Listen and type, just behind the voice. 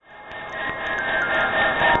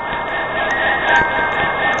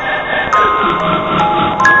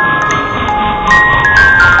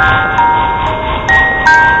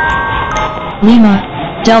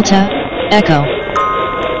Lima, Delta, Echo.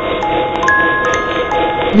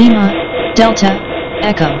 Lima, Delta,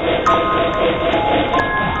 Echo.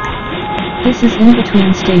 This is In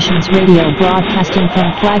Between Stations Radio broadcasting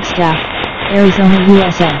from Flagstaff, Arizona,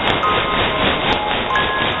 USA.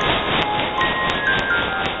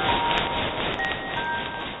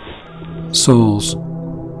 Souls,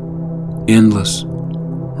 endless,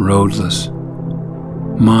 roadless,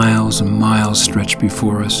 miles and miles stretched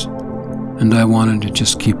before us, and I wanted to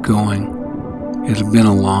just keep going. It had been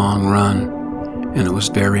a long run, and it was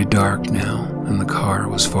very dark now, and the car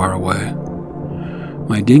was far away.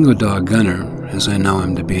 My dingo dog Gunner, as I know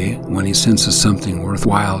him to be, when he senses something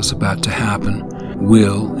worthwhile is about to happen,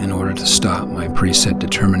 will, in order to stop my preset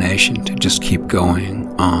determination to just keep going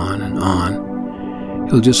on and on,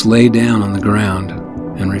 he'll just lay down on the ground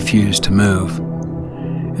and refuse to move.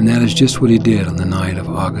 And that is just what he did on the night of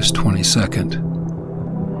August 22nd.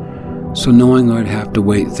 So knowing I'd have to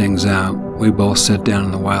wait things out, we both sat down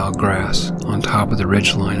in the wild grass on top of the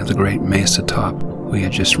ridgeline of the great mesa top we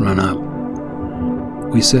had just run up.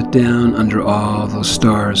 We sat down under all those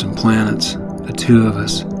stars and planets, the two of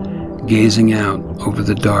us, gazing out over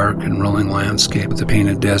the dark and rolling landscape of the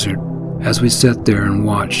painted desert. As we sat there and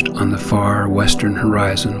watched, on the far western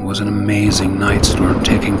horizon was an amazing night storm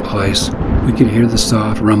taking place. We could hear the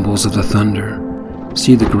soft rumbles of the thunder,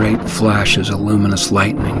 see the great flashes of luminous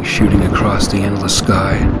lightning shooting across the endless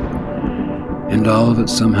sky, and all of it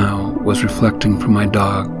somehow was reflecting from my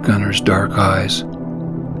dog Gunner's dark eyes.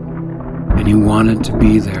 And he wanted to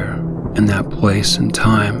be there, in that place and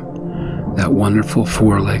time, that wonderful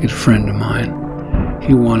four-legged friend of mine.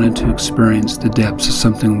 He wanted to experience the depths of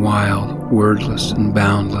something wild, wordless, and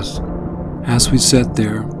boundless. As we sat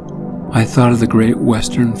there, I thought of the great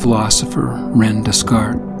Western philosopher René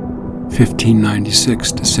Descartes,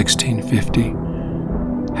 1596 to 1650,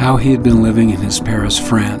 how he had been living in his Paris,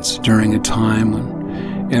 France, during a time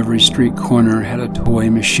when every street corner had a toy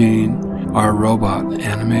machine or a robot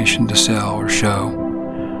animation to sell or show.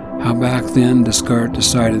 How back then Descartes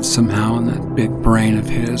decided somehow in that big brain of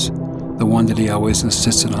his, the one that he always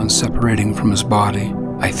insisted on separating from his body,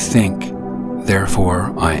 I think,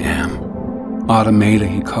 therefore I am. Automata,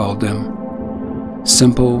 he called them.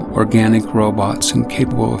 Simple, organic robots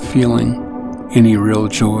incapable of feeling any real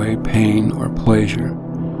joy, pain, or pleasure,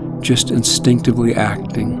 just instinctively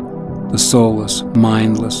acting, the soulless,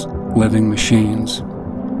 mindless, living machines.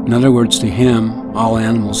 In other words, to him, all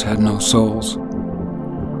animals had no souls.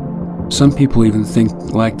 Some people even think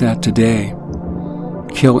like that today.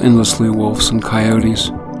 Kill endlessly wolves and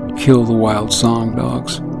coyotes, kill the wild song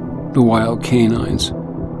dogs, the wild canines,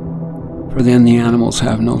 for then the animals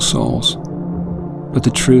have no souls. But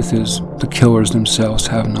the truth is, the killers themselves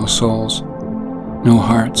have no souls, no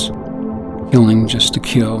hearts, killing just to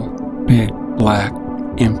kill, big, black,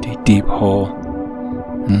 empty, deep hole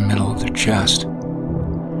in the middle of their chest.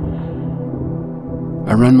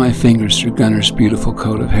 I run my fingers through Gunner's beautiful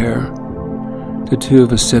coat of hair. The two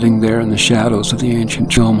of us sitting there in the shadows of the ancient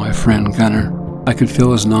jail, my friend Gunner. I could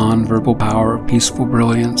feel his non-verbal power of peaceful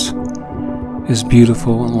brilliance, his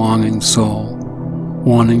beautiful and longing soul,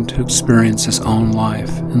 wanting to experience his own life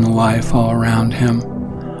and the life all around him.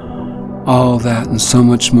 All that and so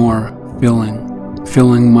much more,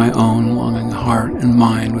 filling my own longing heart and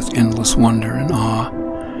mind with endless wonder and awe.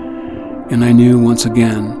 And I knew once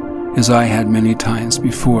again, as I had many times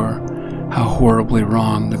before, how horribly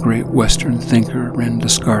wrong the great Western thinker René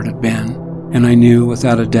Descartes had been. And I knew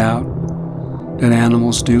without a doubt that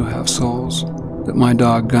animals do have souls, that my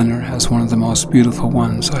dog Gunner has one of the most beautiful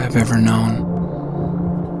ones I have ever known.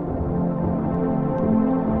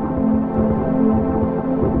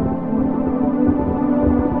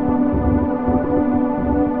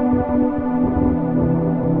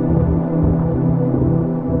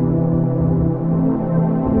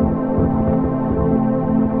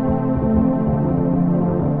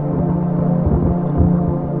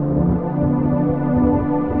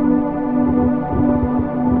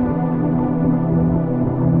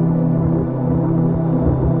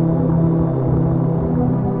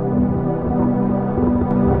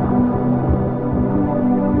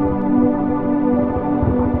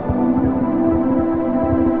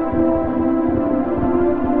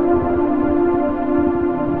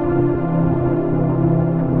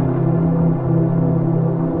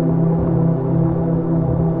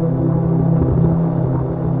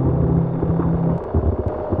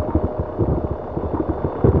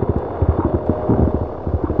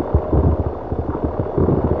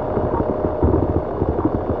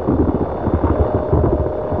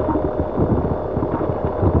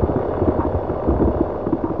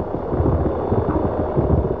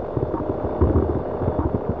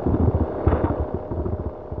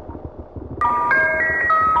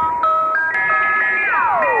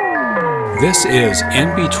 This is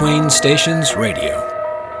In Between Stations Radio.